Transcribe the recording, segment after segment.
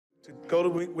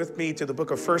with me to the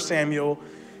book of 1 Samuel,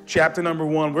 chapter number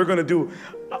 1. We're going to do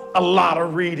a lot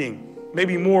of reading,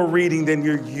 maybe more reading than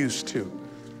you're used to.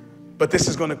 But this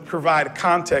is going to provide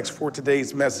context for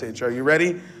today's message. Are you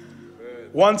ready?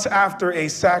 Once after a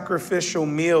sacrificial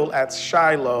meal at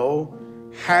Shiloh,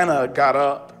 Hannah got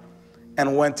up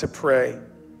and went to pray.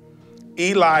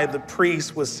 Eli, the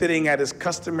priest, was sitting at his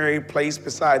customary place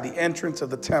beside the entrance of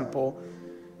the temple.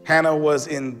 Hannah was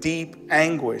in deep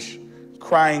anguish,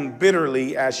 crying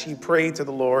bitterly as she prayed to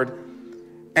the Lord.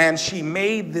 And she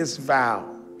made this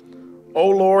vow: O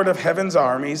Lord of heaven's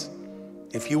armies,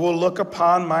 if you will look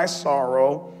upon my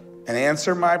sorrow and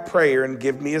answer my prayer and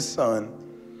give me a son,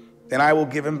 then I will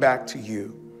give him back to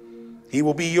you. He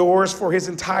will be yours for his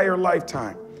entire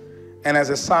lifetime. And as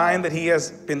a sign that he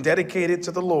has been dedicated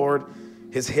to the Lord,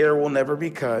 his hair will never be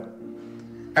cut.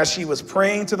 As she was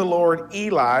praying to the Lord,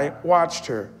 Eli watched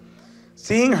her.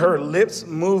 Seeing her lips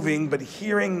moving but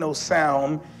hearing no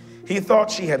sound, he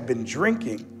thought she had been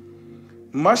drinking.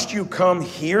 Must you come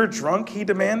here drunk? He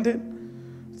demanded.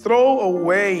 Throw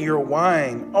away your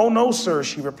wine. Oh, no, sir,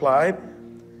 she replied.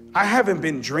 I haven't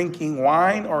been drinking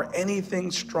wine or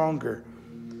anything stronger,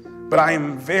 but I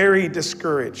am very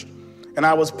discouraged, and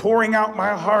I was pouring out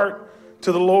my heart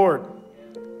to the Lord.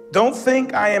 Don't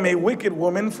think I am a wicked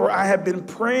woman, for I have been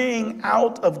praying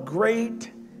out of great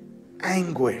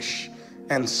anguish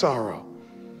and sorrow.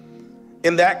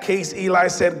 In that case, Eli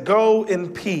said, go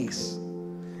in peace.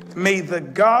 May the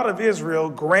God of Israel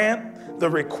grant the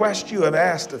request you have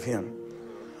asked of him.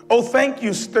 Oh, thank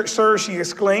you, sir, she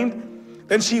exclaimed.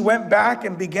 Then she went back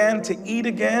and began to eat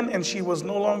again, and she was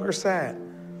no longer sad.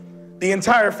 The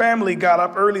entire family got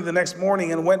up early the next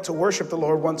morning and went to worship the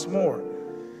Lord once more.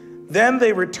 Then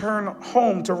they returned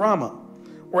home to Ramah,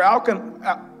 where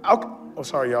Elkanah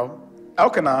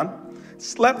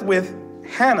slept with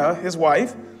Hannah, his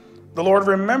wife. The Lord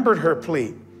remembered her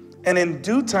plea, and in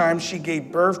due time she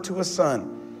gave birth to a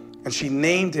son, and she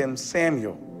named him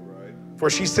Samuel. For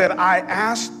she said, I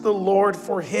asked the Lord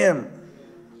for him.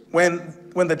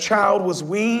 When the child was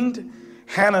weaned,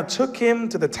 Hannah took him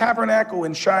to the tabernacle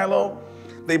in Shiloh.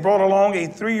 They brought along a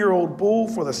 3-year-old bull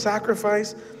for the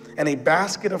sacrifice and a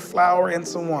basket of flour and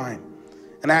some wine.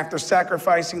 And after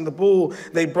sacrificing the bull,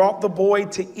 they brought the boy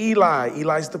to Eli.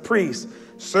 Eli's the priest.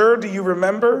 Sir, do you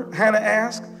remember? Hannah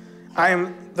asked. I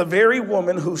am the very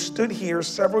woman who stood here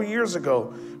several years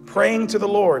ago praying to the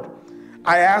Lord.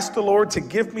 I asked the Lord to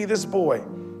give me this boy,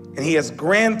 and he has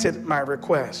granted my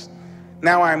request.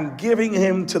 Now I'm giving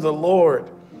him to the Lord,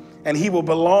 and he will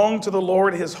belong to the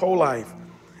Lord his whole life.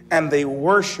 And they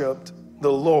worshiped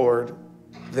the Lord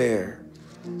there.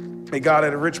 May God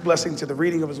add a rich blessing to the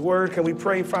reading of his word. Can we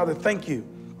pray? Father, thank you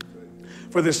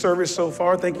for this service so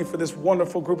far. Thank you for this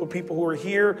wonderful group of people who are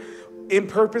here in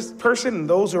person and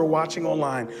those who are watching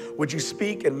online. Would you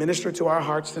speak and minister to our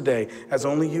hearts today as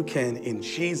only you can, in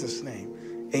Jesus'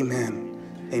 name?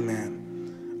 Amen.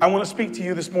 Amen. I want to speak to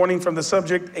you this morning from the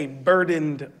subject, a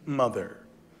burdened mother.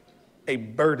 A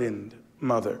burdened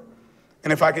mother.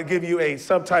 And if I could give you a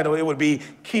subtitle, it would be,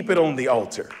 Keep It on the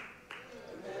Altar.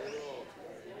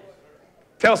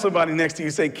 Tell somebody next to you,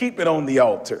 say, keep it on the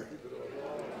altar.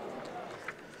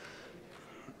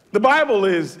 The Bible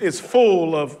is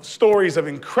full of stories of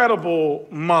incredible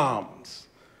moms,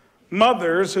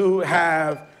 mothers who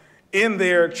have, in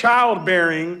their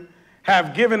childbearing,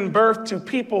 have given birth to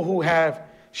people who have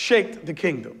shaked the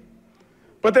kingdom.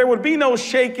 But there would be no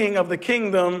shaking of the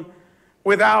kingdom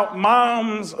without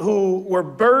moms who were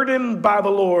burdened by the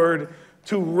Lord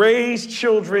to raise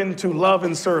children to love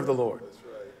and serve the Lord.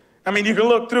 I mean, you can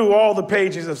look through all the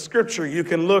pages of scripture. You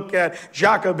can look at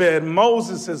Jochebed,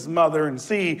 Moses' mother, and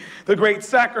see the great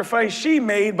sacrifice she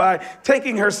made by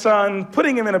taking her son,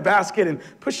 putting him in a basket, and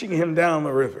pushing him down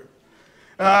the river.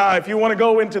 If you want to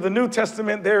go into the New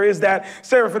Testament, there is that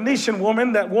Syrophoenician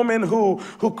woman, that woman who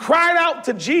cried out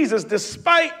to Jesus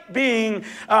despite being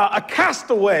a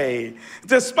castaway,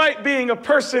 despite being a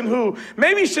person who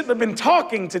maybe shouldn't have been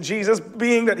talking to Jesus,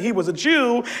 being that he was a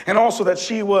Jew and also that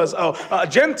she was a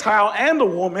Gentile and a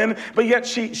woman, but yet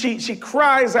she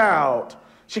cries out.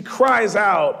 She cries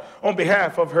out on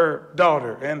behalf of her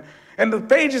daughter. And the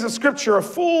pages of scripture are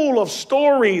full of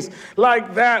stories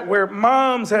like that, where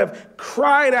moms have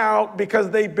cried out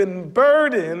because they've been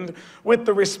burdened with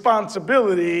the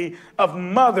responsibility of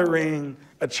mothering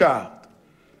a child.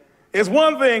 It's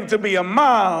one thing to be a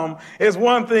mom. It's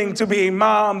one thing to be a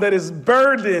mom that is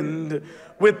burdened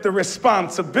with the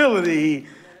responsibility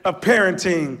of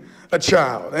parenting a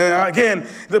child. And again,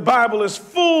 the Bible is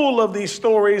full of these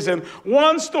stories, and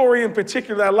one story in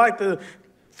particular that I'd like to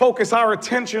focus our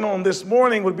attention on this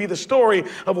morning would be the story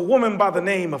of a woman by the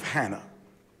name of Hannah.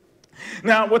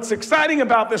 Now, what's exciting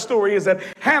about this story is that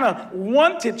Hannah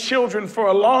wanted children for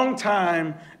a long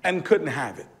time and couldn't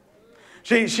have it.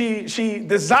 She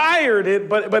desired it,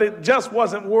 but it just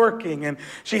wasn't working. And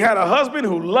she had a husband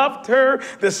who loved her,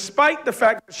 despite the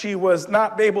fact that she was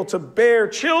not able to bear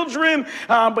children.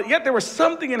 But yet there was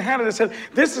something in Hannah that said,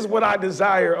 this is what I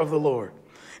desire of the Lord.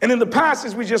 And in the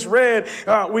passage we just read,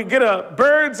 we get a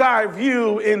bird's eye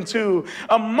view into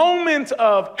a moment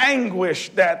of anguish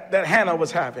that Hannah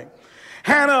was having.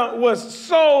 Hannah was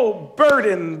so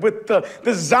burdened with the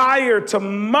desire to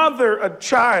mother a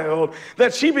child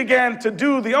that she began to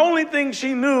do the only thing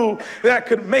she knew that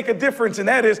could make a difference, and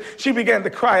that is she began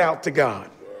to cry out to God.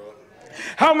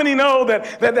 How many know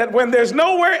that when there's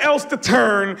nowhere else to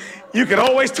turn, you can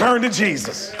always turn to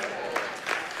Jesus?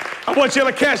 I want you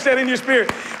to catch that in your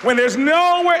spirit. When there's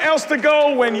nowhere else to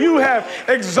go, when you have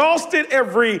exhausted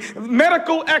every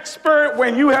medical expert,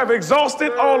 when you have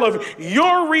exhausted all of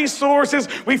your resources,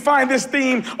 we find this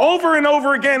theme over and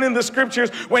over again in the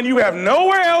scriptures. When you have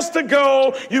nowhere else to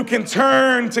go, you can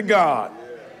turn to God.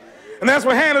 And that's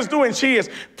what Hannah's doing. She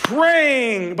is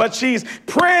praying, but she's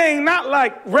praying not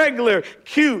like regular,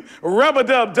 cute,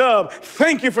 rub-a-dub-dub,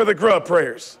 thank you for the grub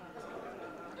prayers.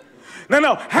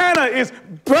 No, Hannah is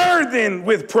burdened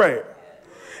with prayer.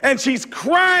 And she's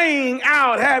crying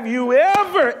out. Have you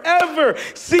ever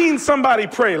seen somebody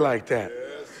pray like that?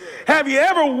 Have you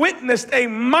ever witnessed a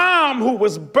mom who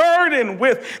was burdened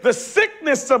with the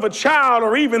sickness of a child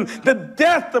or even the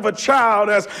death of a child?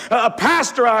 As a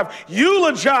pastor, I've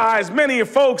eulogized many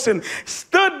folks and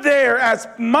stood there as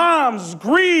moms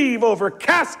grieve over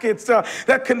caskets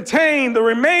that contain the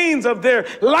remains of their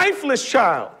lifeless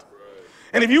child.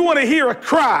 And if you want to hear a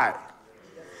cry,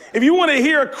 if you want to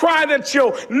hear a cry that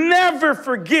you'll never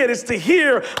forget, it's to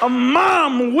hear a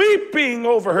mom weeping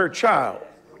over her child.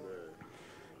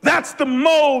 That's the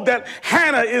mode that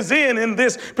Hannah is in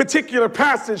this particular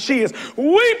passage. She is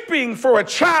weeping for a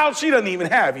child she doesn't even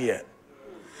have yet.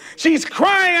 She's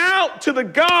crying out to the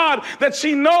God that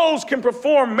she knows can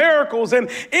perform miracles. And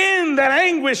in that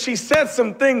anguish, she says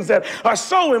some things that are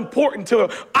so important to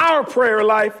our prayer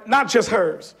life, not just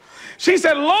hers. She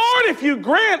said, Lord, if you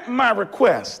grant my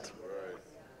request,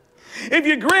 if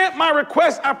you grant my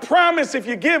request, I promise if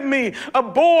you give me a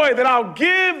boy that I'll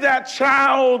give that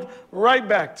child right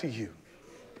back to you.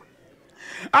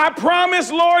 I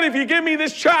promise, Lord, if you give me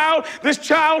this child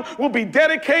will be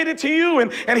dedicated to you.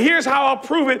 And here's how I'll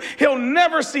prove it. He'll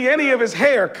never see any of his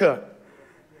hair cut.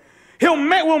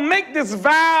 We'll make this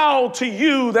vow to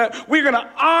you that we're going to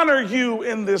honor you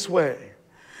in this way.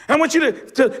 I want you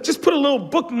to just put a little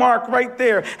bookmark right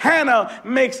there. Hannah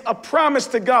makes a promise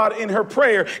to God in her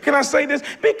prayer. Can I say this?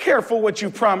 Be careful what you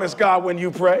promise God when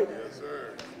you pray. Yes,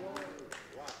 sir.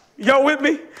 Y'all with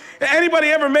me? Anybody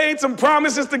ever made some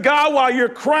promises to God while you're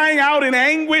crying out in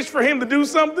anguish for him to do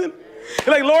something?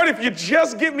 You're like, Lord, if you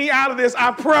just get me out of this,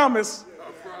 I promise.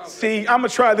 See, I'm going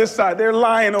to try this side. They're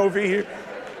lying over here.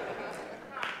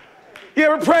 You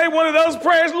ever prayed one of those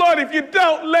prayers? Lord, if you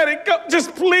don't, let it go.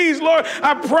 Just please, Lord,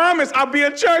 I promise I'll be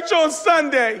at church on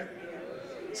Sunday.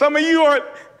 Some of you are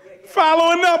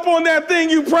following up on that thing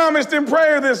you promised in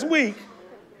prayer this week.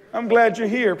 I'm glad you're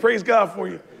here. Praise God for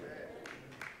you.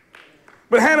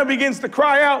 But Hannah begins to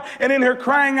cry out, and in her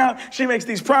crying out, she makes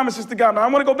these promises to God. Now, I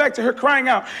want to go back to her crying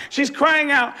out. She's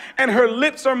crying out, and her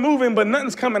lips are moving, but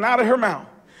nothing's coming out of her mouth.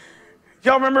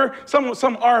 Y'all remember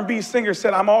some R&B singer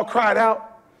said, I'm all cried out.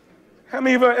 How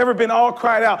many of you have ever been all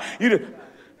cried out? You're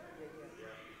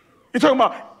talking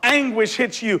about anguish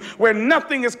hits you where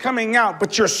nothing is coming out,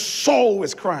 but your soul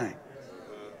is crying.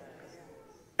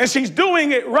 And she's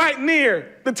doing it right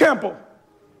near the temple.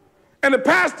 And the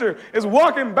pastor is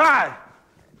walking by.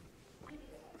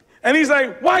 And he's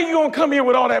like, why are you going to come here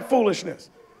with all that foolishness?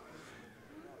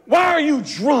 Why are you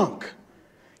drunk?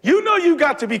 You know you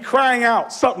got to be crying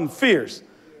out something fierce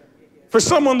for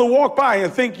someone to walk by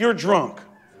and think you're drunk.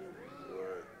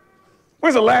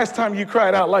 When's the last time you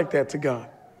cried out like that to God?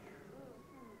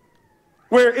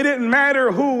 Where it didn't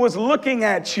matter who was looking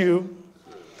at you.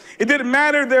 It didn't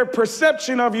matter their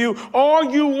perception of you.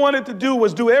 All you wanted to do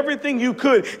was do everything you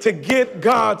could to get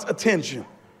God's attention.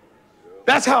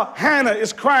 That's how Hannah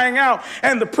is crying out.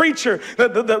 And the preacher,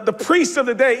 the priest of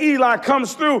the day, Eli,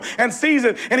 comes through and sees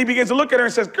it. And he begins to look at her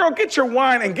and says, girl, get your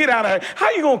wine and get out of here. How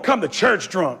are you going to come to church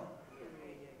drunk?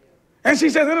 And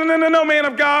she says, no, man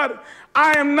of God.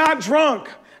 I am not drunk.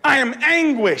 I am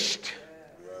anguished.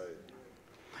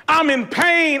 I'm in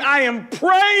pain. I am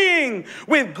praying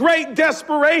with great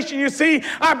desperation. You see,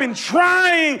 I've been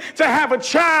trying to have a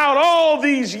child all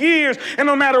these years, and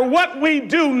no matter what we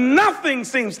do, nothing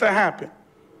seems to happen.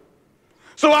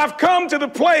 So I've come to the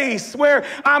place where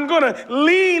I'm going to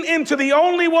lean into the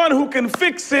only one who can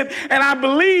fix it, and I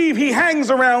believe he hangs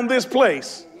around this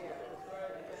place.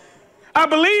 I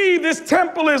believe this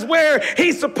temple is where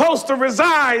he's supposed to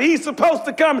reside. He's supposed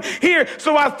to come here.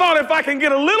 So I thought if I can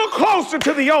get a little closer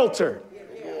to the altar,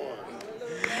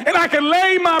 and I can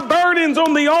lay my burdens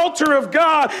on the altar of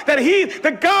God, that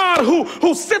the God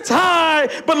who sits high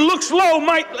but looks low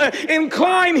might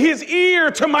incline his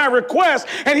ear to my request,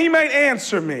 and he might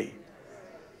answer me.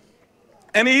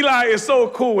 And Eli is so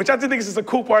cool, which I think this is a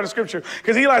cool part of scripture,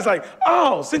 because Eli's like,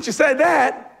 oh, since you said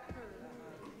that.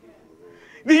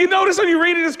 Do you notice when you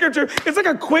read it in scripture, it's like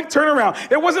a quick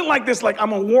turnaround. It wasn't like this, like I'm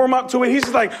going to warm up to it. He's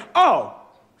just like, oh,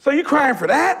 so you crying for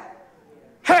that?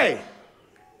 Hey,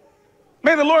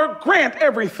 may the Lord grant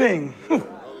everything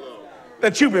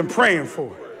that you've been praying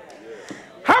for.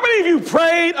 How many of you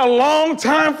prayed a long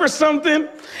time for something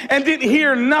and didn't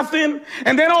hear nothing?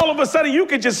 And then all of a sudden you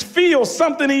could just feel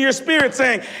something in your spirit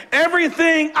saying,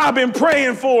 everything I've been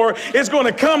praying for is going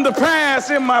to come to pass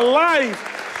in my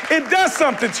life. It does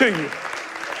something to you.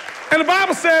 And the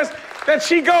Bible says that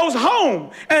she goes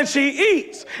home and she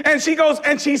eats and she goes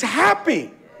and she's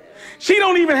happy. She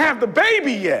don't even have the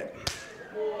baby yet.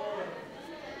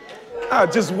 I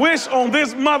just wish on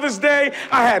this Mother's Day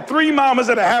I had 3 mamas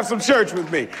that have some church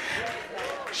with me.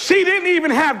 She didn't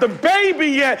even have the baby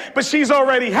yet, but she's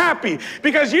already happy,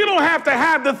 because you don't have to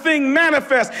have the thing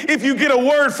manifest if you get a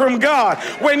word from God.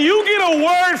 When you get a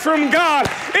word from God,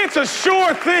 it's a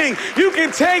sure thing. You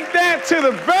can take that to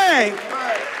the bank.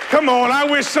 Come on, I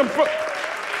wish some.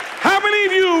 How many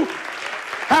of you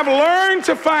have learned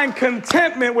to find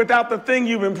contentment without the thing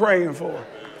you've been praying for?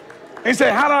 And you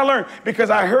say, how did I learn? Because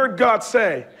I heard God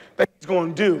say that he's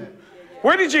going to do.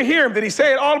 Where did you hear him? Did he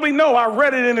say it audibly? No, I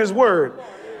read it in his word.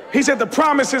 He said the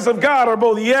promises of God are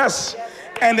both yes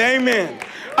and amen.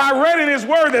 I read in his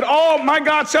word that my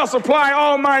God shall supply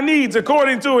all my needs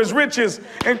according to his riches.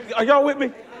 And are y'all with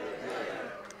me?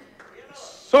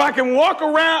 So I can walk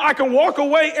around, I can walk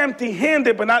away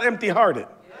empty-handed, but not empty-hearted.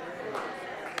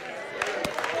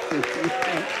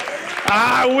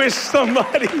 I wish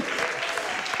somebody...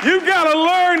 You've got to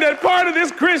learn that part of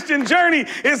this Christian journey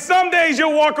is some days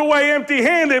you'll walk away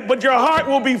empty-handed, but your heart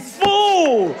will be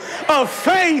full of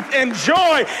faith and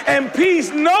joy and peace,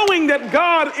 knowing that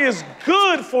God is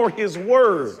good for his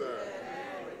word.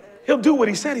 He'll do what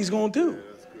he said he's going to do.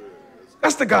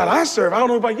 That's the God I serve. I don't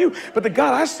know about you, but the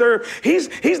God I serve,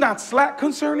 he's not slack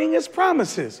concerning his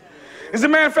promises. As a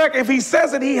matter of fact, if he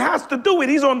says it, he has to do it.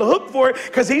 He's on the hook for it,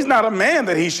 because he's not a man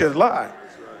that he should lie.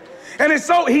 And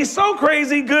he's so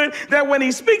crazy good that when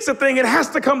he speaks a thing, it has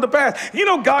to come to pass. You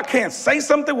know, God can't say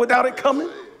something without it coming,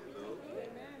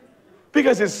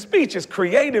 because his speech is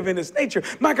creative in its nature.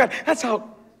 My God, that's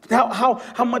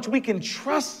how much we can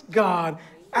trust God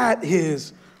at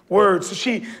his word. So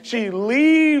she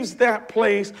leaves that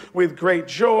place with great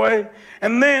joy.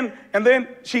 And then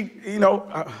she,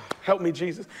 help me,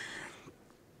 Jesus.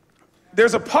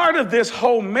 There's a part of this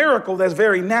whole miracle that's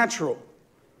very natural.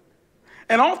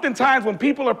 And oftentimes when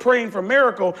people are praying for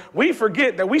miracle, we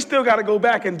forget that we still got to go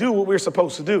back and do what we're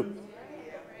supposed to do.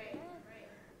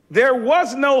 There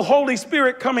was no Holy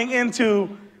Spirit coming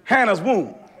into Hannah's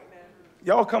womb.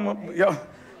 Y'all come up, y'all.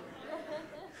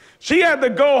 She had to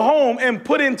go home and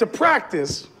put into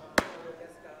practice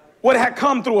what had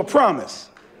come through a promise.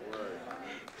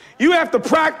 You have to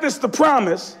practice the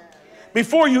promise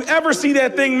before you ever see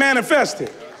that thing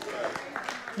manifested.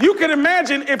 You can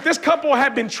imagine if this couple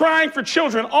had been trying for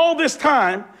children all this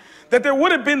time, that there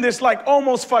would have been this like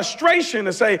almost frustration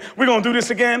to say, we're going to do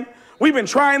this again. We've been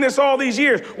trying this all these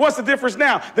years. What's the difference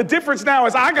now? The difference now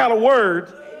is I got a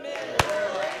word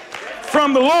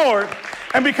from the Lord.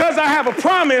 And because I have a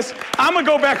promise, I'm going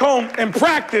to go back home and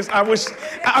practice. I'm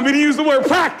going to use the word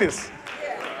practice.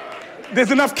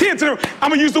 There's enough kids in there. I'm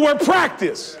going to use the word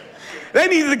practice. They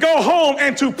needed to go home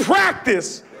and to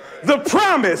practice the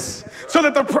promise so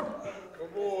that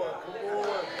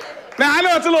Now, I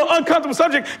know it's a little uncomfortable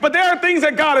subject, but there are things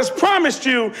that God has promised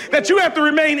you that you have to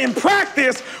remain in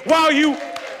practice while you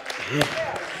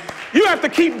have to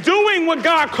keep doing what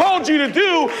God called you to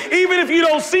do, even if you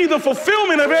don't see the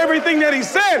fulfillment of everything that he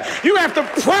said. You have to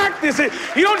practice it.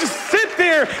 You don't just sit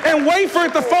there and wait for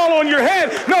it to fall on your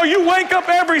head. No, you wake up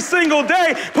every single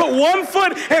day, put one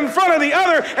foot in front of the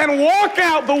other, and walk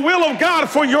out the will of God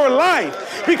for your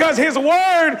life. Because his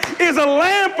word is a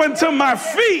lamp unto my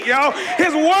feet, y'all.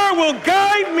 His word will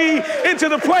guide me into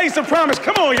the place of promise.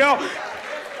 Come on, y'all.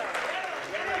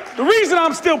 The reason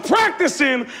I'm still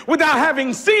practicing without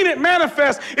having seen it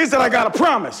manifest is that I got a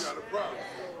promise.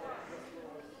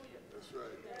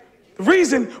 The The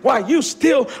reason why you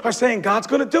still are saying God's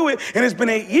going to do it, and it's been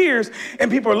 8 years,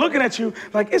 and people are looking at you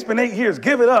like, it's been 8 years,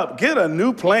 give it up, get a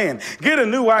new plan, get a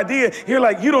new idea. You're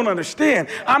like, you don't understand.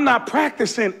 I'm not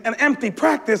practicing an empty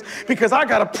practice because I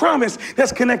got a promise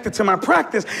that's connected to my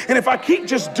practice. And if I keep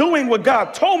just doing what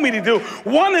God told me to do,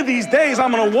 one of these days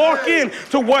I'm going to walk in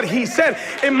to what he said.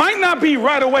 It might not be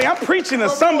right away. I'm preaching to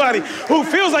somebody who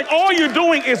feels like all you're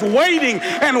doing is waiting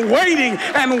and waiting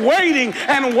and waiting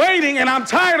and waiting, and I'm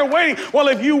tired of waiting. Well,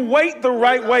 if you wait the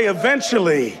right way,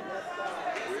 eventually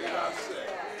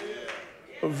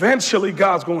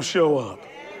God's going to show up.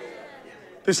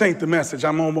 This ain't the message.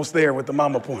 I'm almost there with the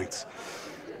mama points.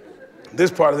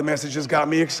 This part of the message just got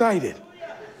me excited.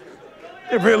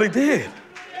 It really did.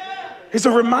 It's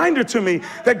a reminder to me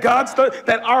that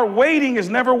that our waiting is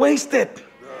never wasted.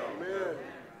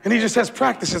 And he just has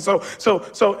practices.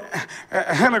 So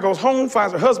Hannah goes home,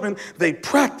 finds her husband. They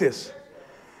practice.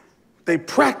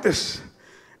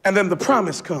 And then the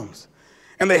promise comes.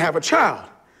 And they have a child.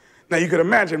 Now, you could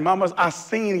imagine, mamas, I've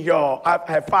seen y'all. I've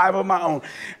had 5 of my own.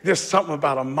 There's something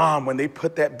about a mom when they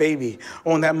put that baby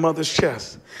on that mother's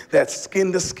chest, that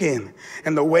skin to skin,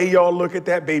 and the way y'all look at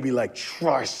that baby like,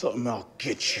 try something, I'll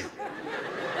get you.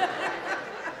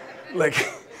 Like,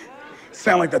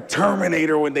 sound like the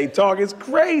Terminator when they talk. It's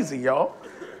crazy, y'all.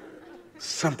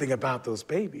 Something about those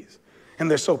babies. And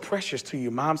they're so precious to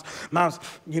you. Moms,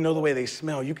 you know the way they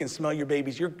smell. You can smell your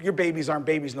babies. Your babies aren't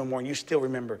babies no more, and you still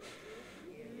remember.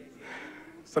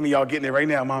 Some of y'all getting it right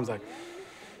now. Mom's like,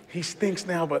 he stinks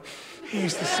now, but he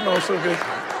used to smell so good.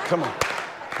 Come on.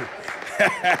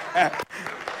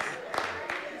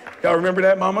 Y'all remember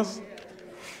that, mamas?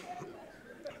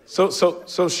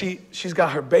 So she's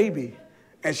got her baby,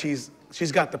 and she's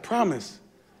got the promise.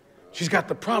 She's got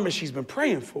the promise she's been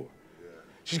praying for.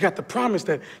 She's got the promise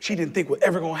that she didn't think was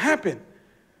ever going to happen.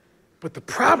 But the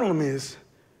problem is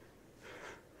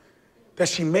that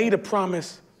she made a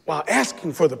promise while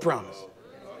asking for the promise.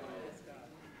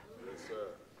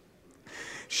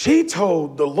 She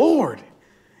told the Lord,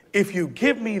 if you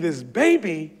give me this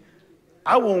baby,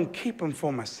 I won't keep him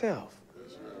for myself.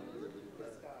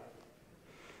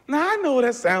 Now, I know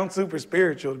that sounds super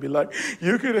spiritual to be like,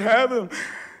 you could have him.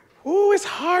 Ooh, it's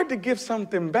hard to give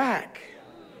something back.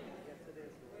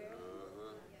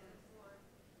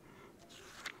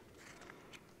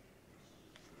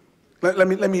 Let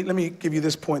me give you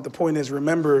this point. The point is,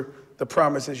 remember the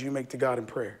promises you make to God in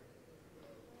prayer.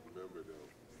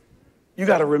 You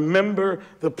got to remember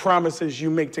the promises you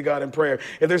make to God in prayer.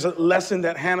 If there's a lesson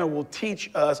that Hannah will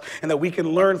teach us and that we can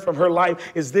learn from her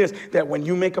life is this, that when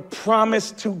you make a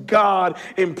promise to God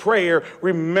in prayer,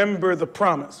 remember the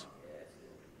promise.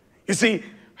 You see,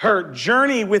 her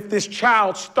journey with this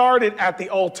child started at the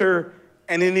altar,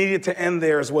 and it needed to end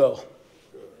there as well.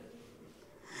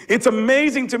 It's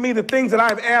amazing to me the things that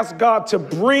I've asked God to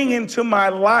bring into my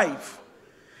life.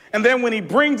 And then when he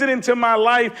brings it into my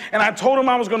life, and I told him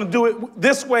I was going to do it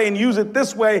this way and use it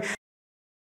this way,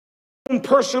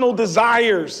 personal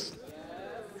desires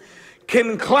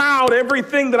can cloud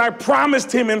everything that I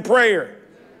promised him in prayer.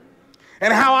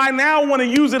 And how I now want to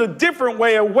use it a different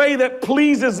way, a way that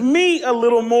pleases me a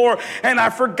little more. And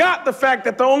I forgot the fact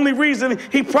that the only reason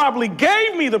he probably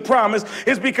gave me the promise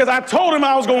is because I told him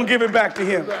I was going to give it back to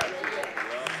him.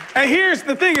 And here's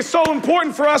the thing, it's so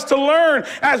important for us to learn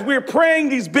as we're praying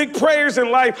these big prayers in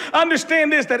life.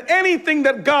 Understand this, that anything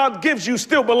that God gives you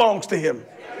still belongs to him.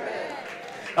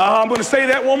 I'm going to say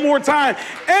that one more time.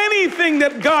 Anything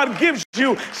that God gives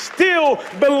you still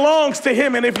belongs to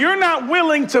him. And if you're not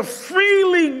willing to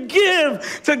freely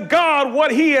give to God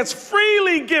what he has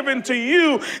freely given to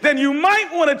you, then you might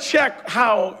want to check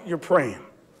how you're praying.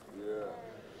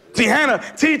 See, Hannah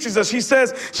teaches us, she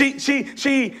says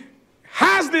she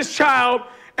has this child,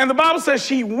 and the Bible says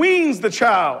she weans the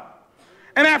child.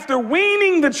 And after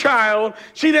weaning the child,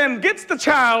 she then gets the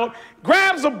child,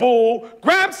 grabs a bull,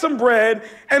 grabs some bread,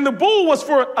 and the bull was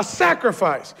for a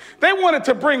sacrifice. They wanted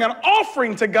to bring an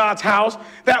offering to God's house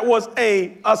that was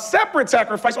a separate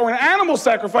sacrifice or an animal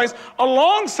sacrifice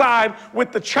alongside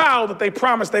with the child that they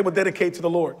promised they would dedicate to the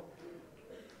Lord.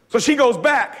 So she goes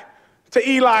back to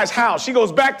Eli's house. She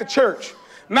goes back to church,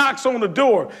 knocks on the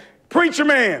door. Preacher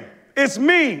man, it's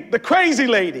me, the crazy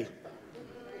lady.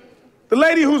 The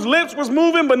lady whose lips was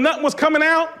moving but nothing was coming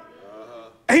out.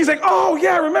 And he's like, oh,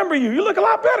 yeah, I remember you. You look a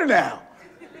lot better now.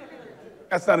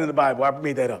 That's not in the Bible. I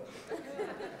made that up.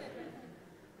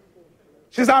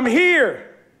 She says, I'm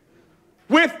here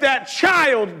with that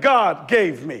child God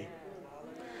gave me.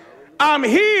 I'm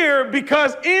here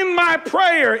because in my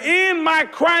prayer, in my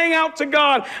crying out to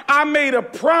God, I made a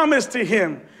promise to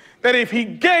him that if he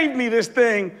gave me this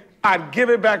thing, I'd give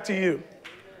it back to you.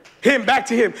 Back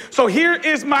to him. So here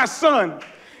is my son.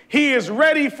 He is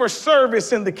ready for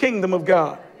service in the kingdom of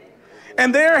God.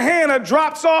 And there Hannah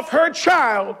drops off her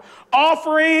child,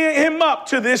 offering him up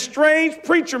to this strange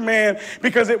preacher man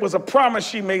because it was a promise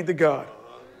she made to God.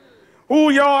 Ooh,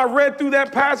 y'all, I read through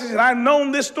that passage and I've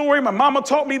known this story. My mama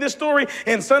taught me this story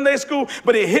in Sunday school,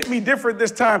 but it hit me different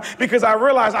this time because I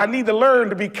realized I need to learn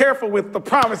to be careful with the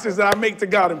promises that I make to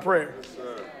God in prayer.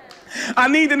 I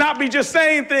need to not be just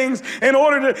saying things in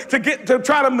order to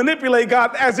try to manipulate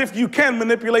God, as if you can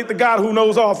manipulate the God who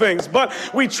knows all things. But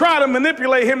we try to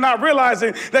manipulate him, not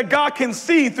realizing that God can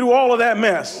see through all of that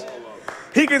mess.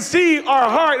 He can see our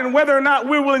heart and whether or not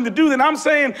we're willing to do that. And I'm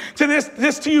saying to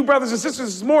this to you, brothers and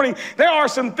sisters, this morning, there are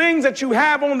some things that you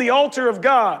have on the altar of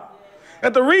God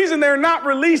that the reason they're not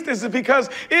released is because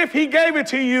if he gave it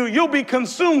to you, you'll be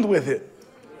consumed with it.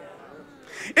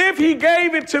 If he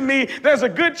gave it to me, there's a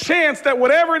good chance that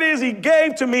whatever it is he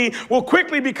gave to me will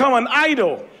quickly become an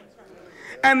idol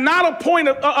and not a point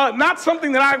of, not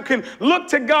something that I can look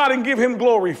to God and give him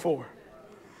glory for.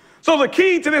 So the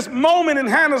key to this moment in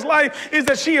Hannah's life is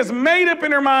that she has made up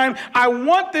in her mind, I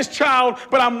want this child,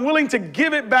 but I'm willing to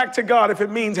give it back to God if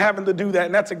it means having to do that.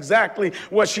 And that's exactly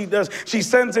what she does. She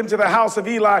sends him to the house of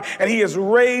Eli, and he is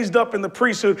raised up in the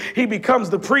priesthood. He becomes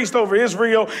the priest over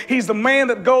Israel. He's the man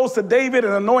that goes to David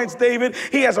and anoints David.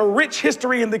 He has a rich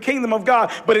history in the kingdom of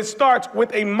God, but it starts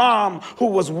with a mom who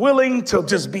was willing to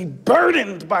just be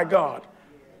burdened by God.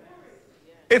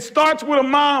 It starts with a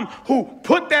mom who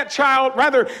put that child,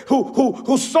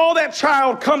 who saw that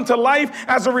child come to life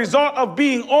as a result of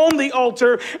being on the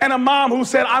altar, and a mom who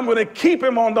said, I'm going to keep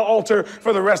him on the altar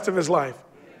for the rest of his life.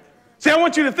 See, I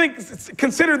want you to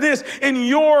consider this in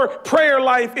your prayer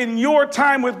life, in your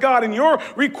time with God, in your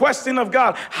requesting of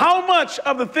God. How much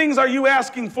of the things are you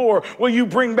asking for will you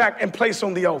bring back and place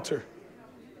on the altar?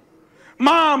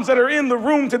 Moms that are in the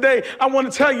room today, I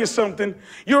want to tell you something.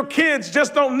 Your kids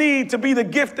just don't need to be the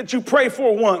gift that you pray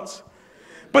for once,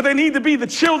 but they need to be the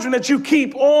children that you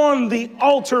keep on the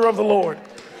altar of the Lord.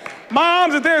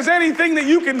 Moms, if there's anything that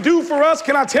you can do for us,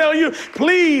 can I tell you,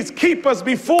 please keep us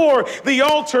before the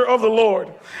altar of the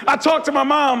Lord. I talk to my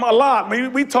mom a lot.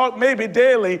 We talk maybe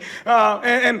daily.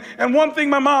 And one thing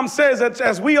my mom says that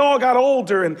as we all got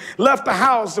older and left the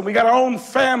house and we got our own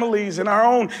families and our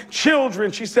own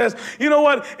children, she says, you know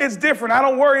what? It's different. I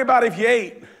don't worry about if you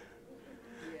ate,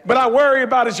 but I worry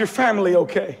about is your family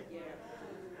okay?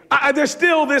 There's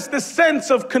still this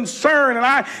sense of concern, and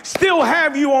I still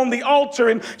have you on the altar.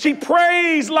 And she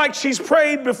prays like she's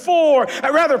prayed before. I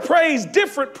rather prays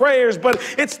different prayers, but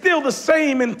it's still the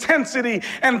same intensity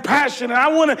and passion. And I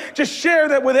want to just share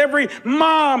that with every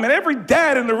mom and every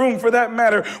dad in the room for that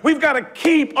matter. We've got to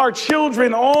keep our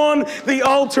children on the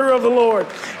altar of the Lord.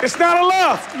 It's not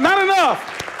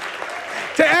enough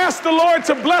to ask the Lord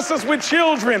to bless us with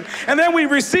children, and then we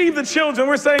receive the children.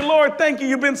 We're saying, Lord, thank you.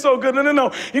 You've been so good.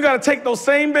 No. You got to take those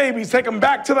same babies, take them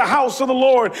back to the house of the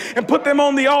Lord and put them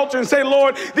on the altar and say,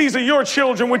 Lord, these are your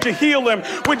children. Would you heal them?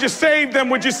 Would you save them?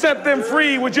 Would you set them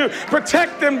free? Would you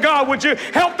protect them, God? Would you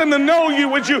help them to know you?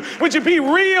 Would you be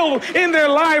real in their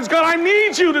lives? God, I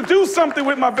need you to do something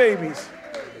with my babies.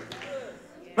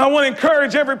 I want to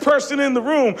encourage every person in the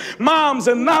room, moms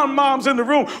and non-moms in the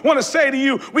room, want to say to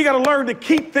you, we got to learn to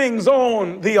keep things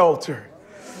on the altar.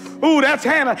 Ooh, that's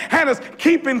Hannah. Hannah's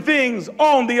keeping things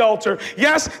on the altar.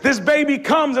 Yes, this baby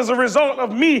comes as a result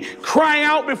of me crying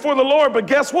out before the Lord. But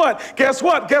guess what?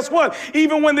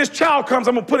 Even when this child comes,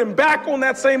 I'm going to put him back on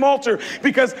that same altar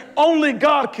because only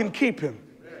God can keep him.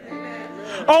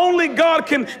 Only God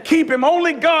can keep him.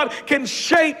 Only God can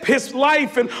shape his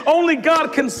life, and only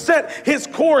God can set his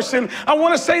course. And I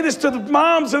want to say this to the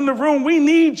moms in the room. We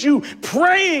need you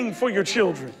praying for your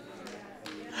children.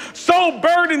 So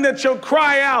burdened that you'll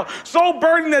cry out. So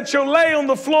burdened that you'll lay on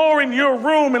the floor in your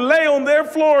room and lay on their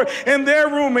floor in their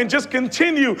room and just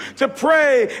continue to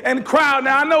pray and cry out.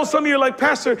 Now, I know some of you are like,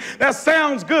 Pastor, that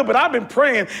sounds good, but I've been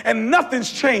praying and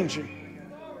nothing's changing.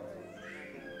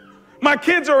 My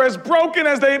kids are as broken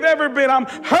as they've ever been. I'm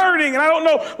hurting and I don't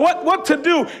know what to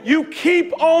do. You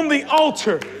keep on the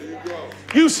altar.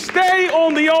 You stay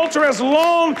on the altar as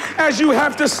long as you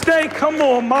have to stay. Come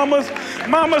on, mamas.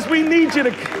 Mamas, we need you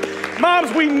to...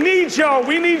 Moms, we need y'all.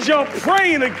 We need y'all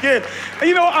praying again.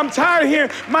 You know, I'm tired of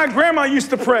hearing my grandma used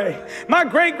to pray. My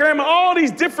great-grandma, all these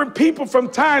different people from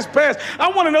times past. I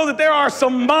want to know that there are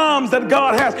some moms that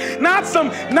God has.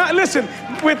 Listen,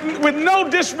 with no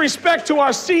disrespect to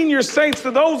our senior saints,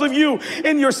 to those of you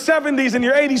in your 70s and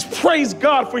your 80s, praise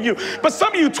God for you. But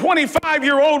some of you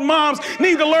 25-year-old moms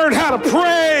need to learn how to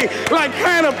pray like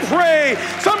Hannah prayed.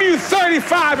 Some of you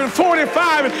 35 and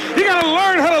 45, and you got to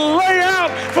learn how to lay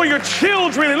out for your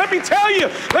children. And let me tell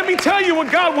you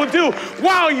what God will do.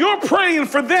 While you're praying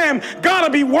for them, God will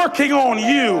be working on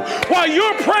you. While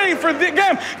you're praying for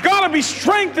them, God will be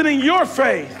strengthening your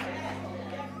faith.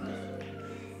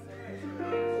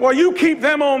 While you keep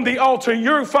them on the altar,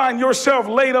 you'll find yourself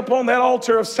laid up on that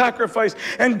altar of sacrifice,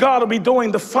 and God will be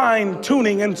doing the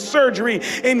fine-tuning and surgery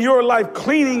in your life,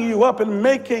 cleaning you up and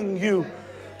making you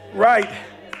right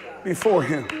before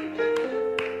Him.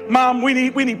 Mom, we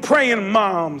need praying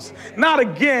moms. Not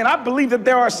again. I believe that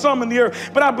there are some in the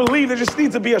earth, but I believe there just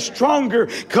needs to be a stronger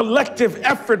collective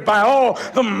effort by all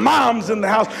the moms in the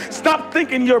house. Stop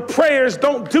thinking your prayers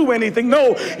don't do anything.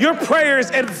 No, your prayers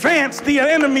advance the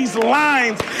enemy's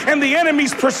lines and the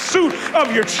enemy's pursuit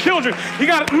of your children. You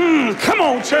got to, come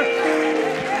on, church.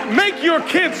 Make your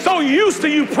kids so used to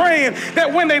you praying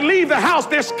that when they leave the house,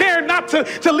 they're scared not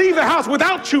to leave the house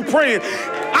without you praying.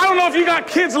 I don't know if you got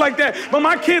kids like that, but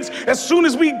my kids, as soon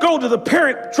as we go to the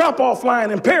parent drop-off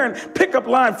line and parent pickup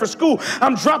line for school,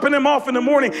 I'm dropping them off in the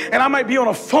morning, and I might be on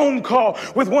a phone call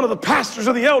with one of the pastors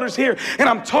or the elders here, and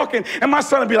I'm talking, and my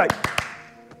son would be like,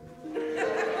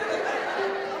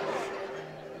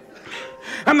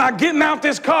 I'm not getting out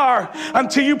this car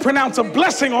until you pronounce a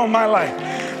blessing on my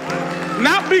life.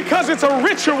 Not because it's a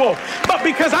ritual, but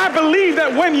because I believe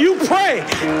that when you pray,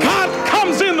 God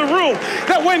comes in the room.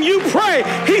 That when you pray,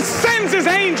 He sends His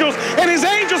angels, and His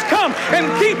angels come and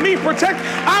keep me protected.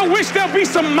 I wish there'll be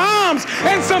some moms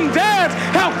and some dads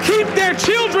who keep their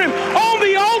children on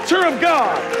the altar of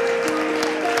God.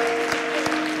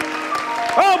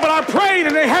 Oh, but I prayed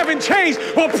and they haven't changed.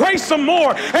 Well, pray some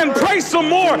more and pray some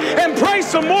more and pray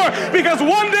some more, because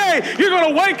one day you're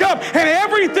going to wake up and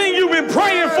everything you've been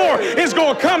praying for is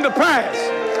going to come to pass.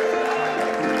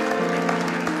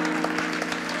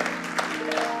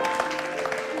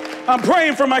 I'm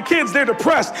praying for my kids, they're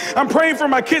depressed. I'm praying for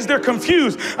my kids, they're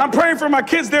confused. I'm praying for my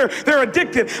kids, they're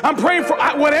addicted. I'm praying for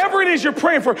whatever it is you're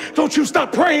praying for. Don't you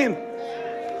stop praying.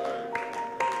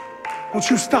 Don't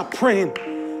you stop praying.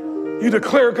 You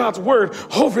declare God's word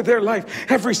over their life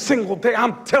every single day.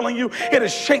 I'm telling you, it'll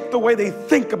shape the way they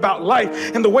think about life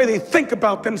and the way they think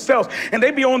about themselves. And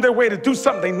they be on their way to do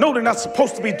something they know they're not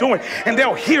supposed to be doing, and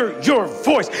they'll hear your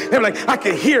voice. They're like, I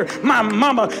can hear my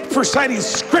mama reciting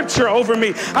scripture over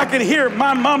me. I can hear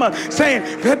my mama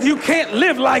saying that you can't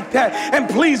live like that, and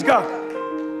please God.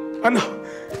 I know,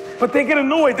 but they get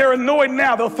annoyed. They're annoyed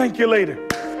now. They'll thank you later.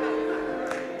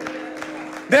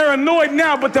 They're annoyed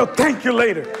now, but they'll thank you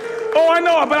later. Oh, I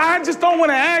know, but I just don't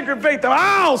want to aggravate them.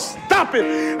 I'll stop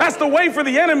it. That's the way for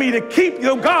the enemy to keep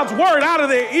God's word out of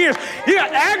their ears. You got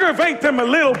to aggravate them a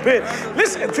little bit.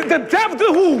 Listen, the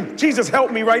devil, Jesus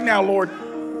help me right now, Lord.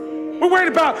 We're worried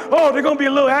about, oh, they're going to be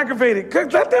a little aggravated.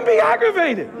 Let them be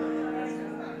aggravated.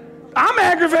 I'm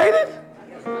aggravated.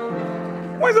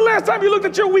 When's the last time you looked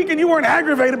at your week and you weren't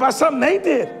aggravated by something they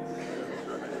did?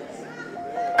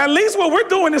 At least what we're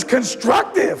doing is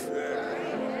constructive.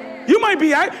 You might be,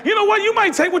 you know what? You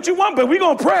might take what you want, but we're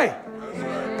going to pray.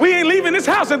 We ain't leaving this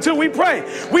house until we pray.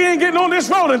 We ain't getting on this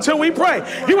road until we pray.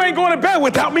 You ain't going to bed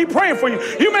without me praying for you.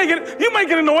 You may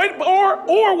get annoyed,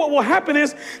 or what will happen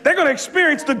is they're going to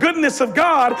experience the goodness of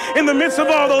God in the midst of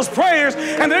all those prayers,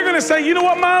 and they're going to say, you know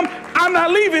what, Mom? I'm not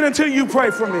leaving until you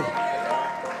pray for me.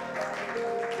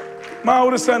 My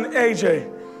oldest son,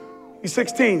 AJ, he's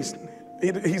 16.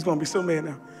 He's going to be so mad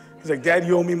now. He's like, Dad,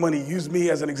 you owe me money. Use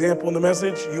me as an example in the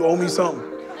message. You owe me something.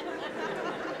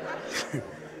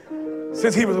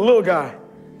 Since he was a little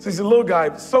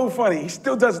guy, so funny. He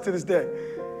still does it to this day.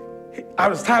 I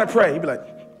was trying to pray. He'd be like,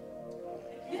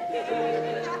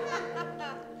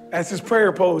 that's his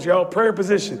prayer pose, y'all, prayer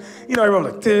position. You know,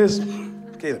 everyone like this.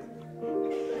 Get it.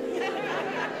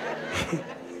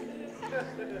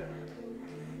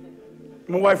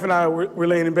 My wife and I were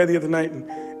laying in bed the other night, and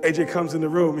AJ comes in the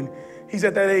room, and he's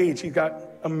at that age. He's got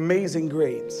amazing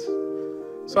grades.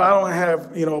 So I don't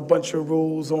have, a bunch of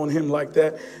rules on him like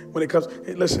that when it comes.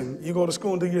 Hey, listen, you go to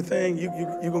school and do your thing. You're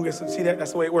going to get some. See,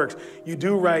 that's the way it works. You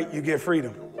do right, you get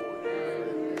freedom.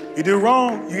 You do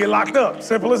wrong, you get locked up.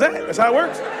 Simple as that. That's how it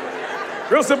works.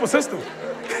 Real simple system.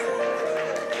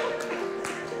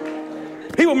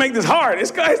 People make this hard.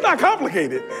 It's not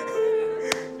complicated.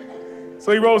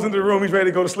 So he rolls into the room. He's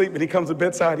ready to go to sleep, and he comes to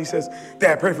bedside. He says,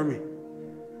 Dad, pray for me.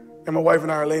 And my wife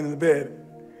and I are laying in the bed.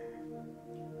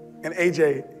 And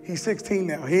AJ, he's 16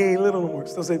 now. He ain't little no more.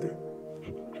 Still say that.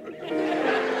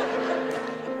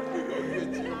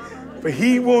 But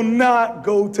he will not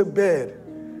go to bed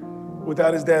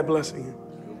without his dad blessing him.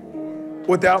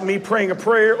 Without me praying a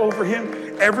prayer over him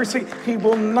he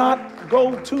will not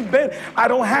go to bed. I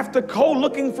don't have to go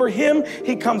looking for him.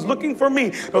 He comes looking for me.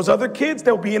 Those other kids,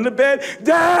 they'll be in the bed.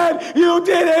 Dad, you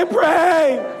didn't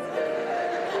pray.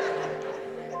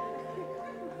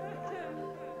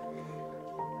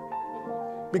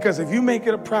 Because if you make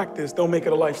it a practice, don't make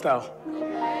it a lifestyle.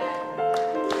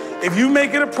 If you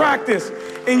make it a practice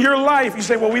in your life, you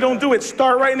say, well, we don't do it.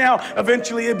 Start right now.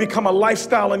 Eventually it become a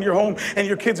lifestyle in your home, and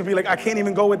your kids will be like, I can't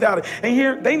even go without it. And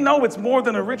here, they know it's more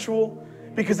than a ritual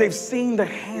because they've seen the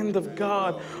hand of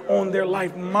God on their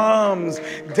life. Moms,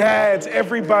 dads,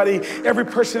 everybody, every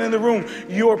person in the room,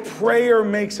 your prayer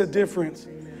makes a difference.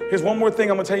 Here's one more thing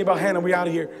I'm gonna tell you about Hannah. We out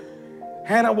of here.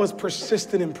 Hannah was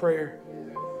persistent in prayer.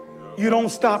 You don't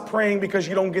stop praying because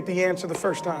you don't get the answer the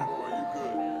first time.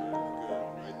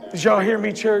 Did y'all hear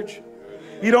me, church?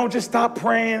 You don't just stop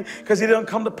praying because it doesn't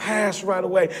come to pass right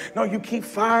away. No, you keep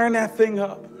firing that thing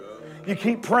up. You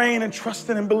keep praying and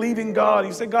trusting and believing God.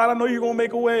 You say, God, I know you're going to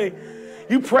make a way.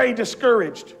 You pray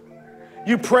discouraged.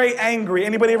 You pray angry.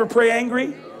 Anybody ever pray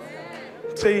angry?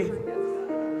 See,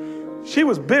 she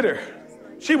was bitter.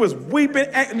 She was weeping.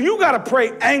 You got to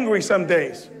pray angry some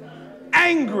days.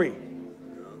 Angry.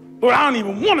 Lord, I don't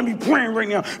even want to be praying right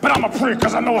now, but I'm going to pray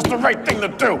because I know it's the right thing to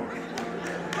do.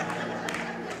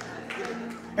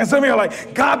 And some of you are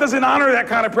like, God doesn't honor that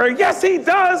kind of prayer. Yes, he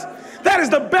does. That is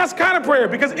the best kind of prayer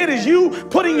because it is you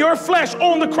putting your flesh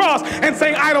on the cross and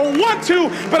saying, I don't want to,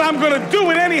 but I'm going to do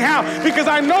it anyhow because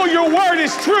I know your word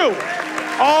is true.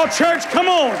 All church, come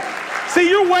on. See,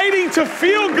 you're waiting to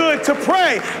feel good to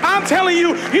pray. I'm telling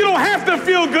you, you don't have to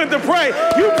feel good to pray.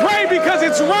 You pray because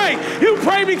it's right. You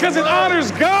pray because it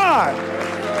honors God.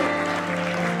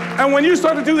 And when you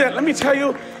start to do that, let me tell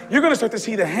you, you're going to start to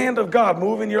see the hand of God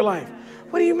move in your life.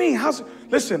 What do you mean?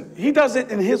 Listen, he does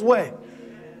it in his way.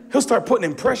 He'll start putting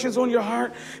impressions on your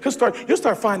heart. You'll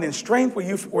start finding strength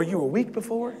where you were weak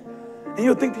before. And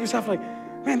you'll think to yourself like,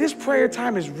 man, this prayer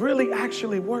time is really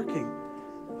actually working.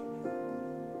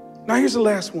 Now here's the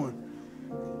last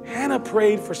one. Hannah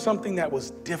prayed for something that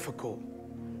was difficult.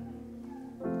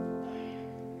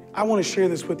 I want to share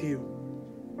this with you.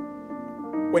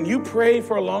 When you pray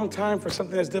for a long time for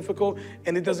something that's difficult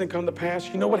and it doesn't come to pass,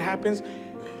 you know what happens?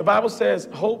 The Bible says,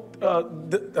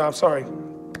 I'm sorry.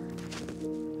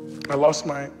 I lost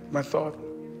my thought.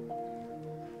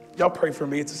 Y'all pray for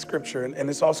me. It's a scripture, and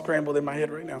it's all scrambled in my head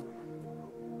right now.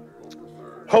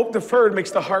 Hope deferred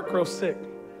makes the heart grow sick.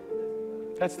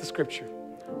 That's the scripture.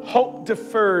 Hope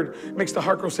deferred makes the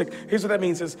heart grow sick. Here's what that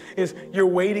means is you're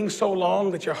waiting so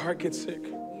long that your heart gets sick.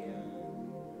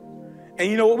 And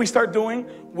you know what we start doing?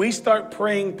 We start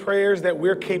praying prayers that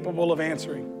we're capable of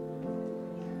answering.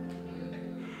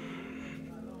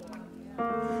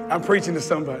 I'm preaching to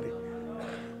somebody.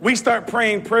 We start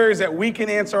praying prayers that we can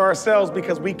answer ourselves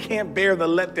because we can't bear the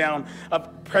letdown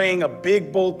of praying a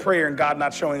big, bold prayer and God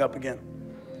not showing up again.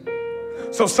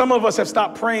 So some of us have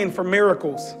stopped praying for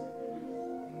miracles.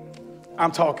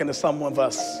 I'm talking to some of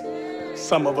us.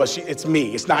 Some of us, it's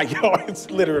me. It's not y'all. It's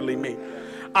literally me.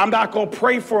 I'm not going to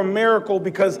pray for a miracle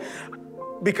because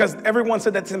everyone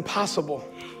said that's impossible.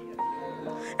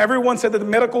 Everyone said that the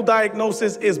medical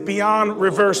diagnosis is beyond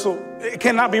reversal. It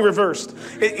cannot be reversed.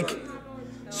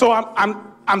 So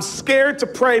I'm scared to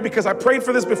pray because I prayed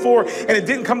for this before and it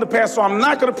didn't come to pass. So I'm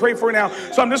not going to pray for it now.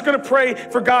 So I'm just going to pray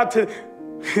for God to,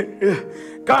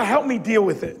 God help me deal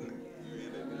with it.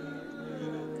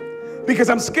 Because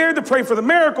I'm scared to pray for the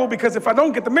miracle because if I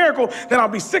don't get the miracle, then I'll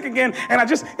be sick again.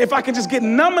 And if I can just get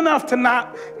numb enough to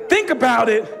not think about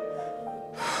it,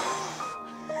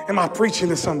 am I preaching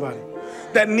to somebody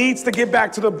that needs to get back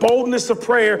to the boldness of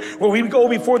prayer where we go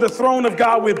before the throne of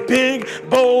God with big,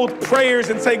 bold prayers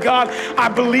and say, God, I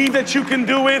believe that you can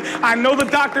do it. I know the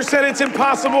doctor said it's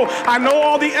impossible. I know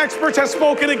all the experts have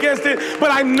spoken against it, but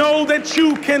I know that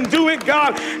you can do it,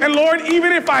 God. And Lord,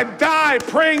 even if I die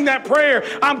praying that prayer,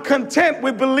 I'm content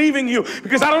with believing you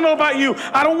because I don't know about you.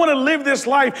 I don't want to live this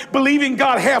life believing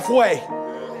God halfway.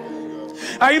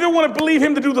 I either want to believe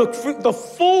him to do the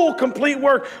full, complete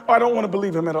work, or I don't want to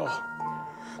believe him at all.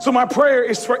 So my prayer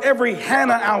is for every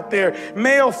Hannah out there,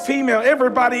 male, female,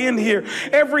 everybody in here,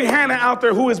 every Hannah out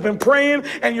there who has been praying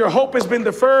and your hope has been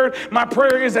deferred. My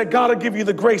prayer is that God will give you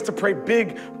the grace to pray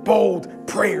big, bold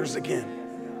prayers again.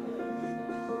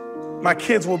 My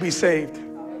kids will be saved.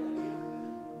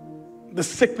 The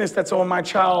sickness that's in my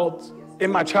child's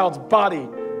body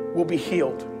will be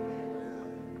healed.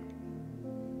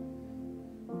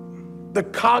 The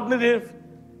cognitive,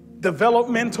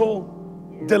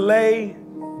 developmental delay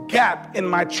gap in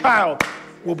my child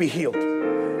will be healed.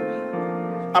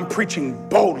 I'm preaching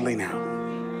boldly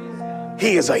now.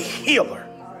 He is a healer.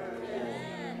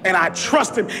 And I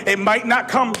trust him. It might not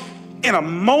come in a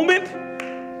moment,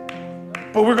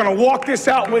 but we're going to walk this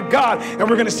out with God, and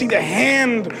we're going to see the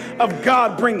hand of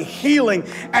God bring healing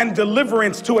and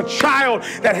deliverance to a child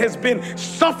that has been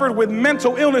suffered with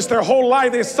mental illness their whole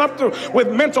life. They suffered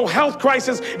with mental health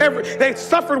crisis. They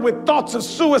suffered with thoughts of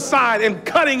suicide and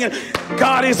cutting. And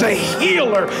God is a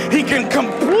healer. He can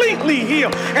completely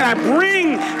heal. And I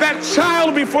bring that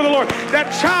child before the Lord,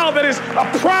 that child that is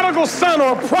a prodigal son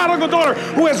or a prodigal daughter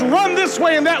who has run this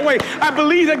way and that way. I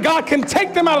believe that God can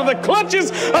take them out of the clutches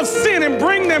of sin and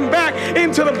bring them back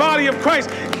into the body of Christ.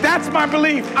 That's my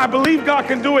belief. I believe God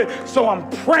can do it, so I'm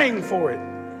praying for it.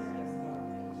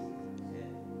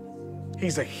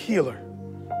 He's a healer.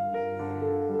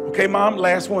 Okay, Mom,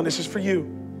 last one. This is for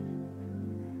you.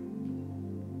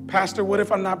 Pastor, what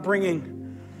if I'm not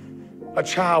bringing a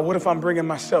child? What if I'm bringing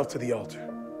myself to the altar?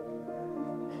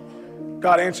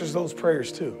 God answers those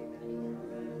prayers too.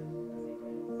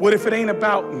 What if it ain't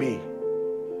about me?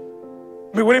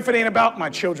 I mean, what if it ain't about my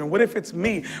children? What if it's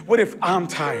me? What if I'm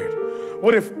tired?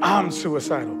 What if I'm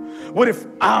suicidal? What if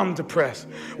I'm depressed?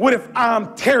 What if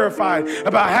I'm terrified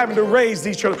about having to raise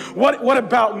these children? What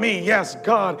about me? Yes,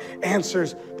 God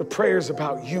answers the prayers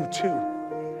about you too.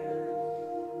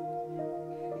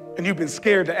 And you've been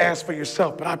scared to ask for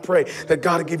yourself, but I pray that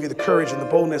God will give you the courage and the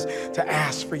boldness to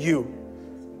ask for you.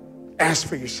 Ask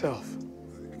for yourself.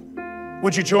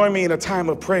 Would you join me in a time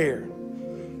of prayer?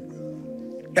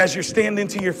 As you're standing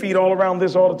to your feet all around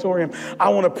this auditorium, I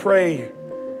want to pray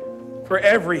for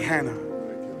every Hannah.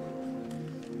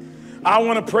 I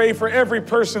want to pray for every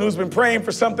person who's been praying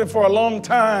for something for a long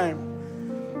time.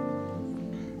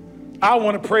 I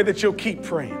want to pray that you'll keep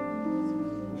praying.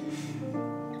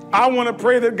 I want to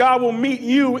pray that God will meet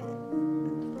you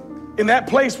in that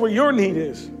place where your need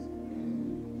is.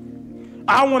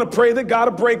 I want to pray that God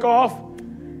will break off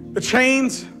the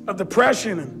chains of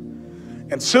depression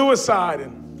and suicide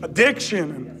and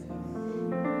addiction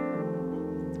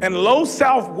and low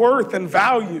self-worth and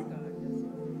value.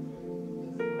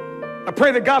 I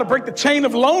pray that God will break the chain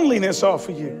of loneliness off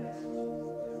of you.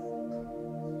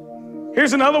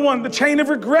 Here's another one, the chain of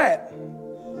regret.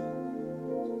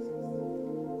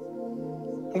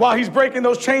 And while he's breaking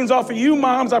those chains off of you,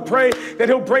 moms, I pray that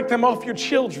he'll break them off your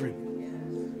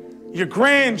children, your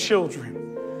grandchildren.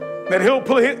 That he'll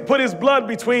put his blood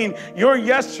between your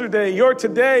yesterday, your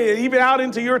today, and even out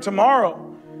into your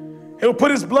tomorrow. He'll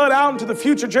put his blood out into the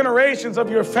future generations of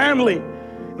your family,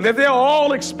 and that they'll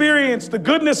all experience the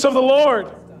goodness of the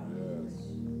Lord.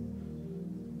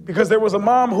 Because there was a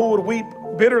mom who would weep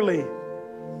bitterly.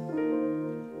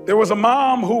 There was a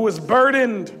mom who was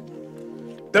burdened.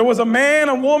 There was a man,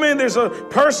 a woman, there's a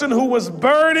person who was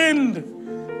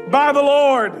burdened by the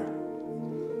Lord.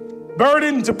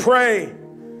 Burdened to pray.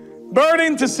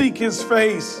 Burdened to seek his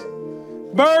face,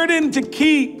 burdened to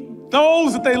keep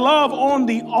those that they love on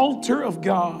the altar of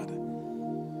God.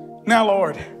 Now,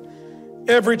 Lord,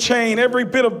 every chain, every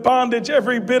bit of bondage,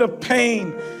 every bit of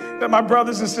pain that my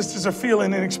brothers and sisters are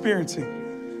feeling and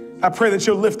experiencing, I pray that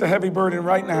you'll lift a heavy burden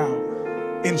right now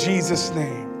in Jesus'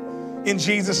 name. In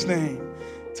Jesus' name.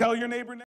 Tell your neighbor now.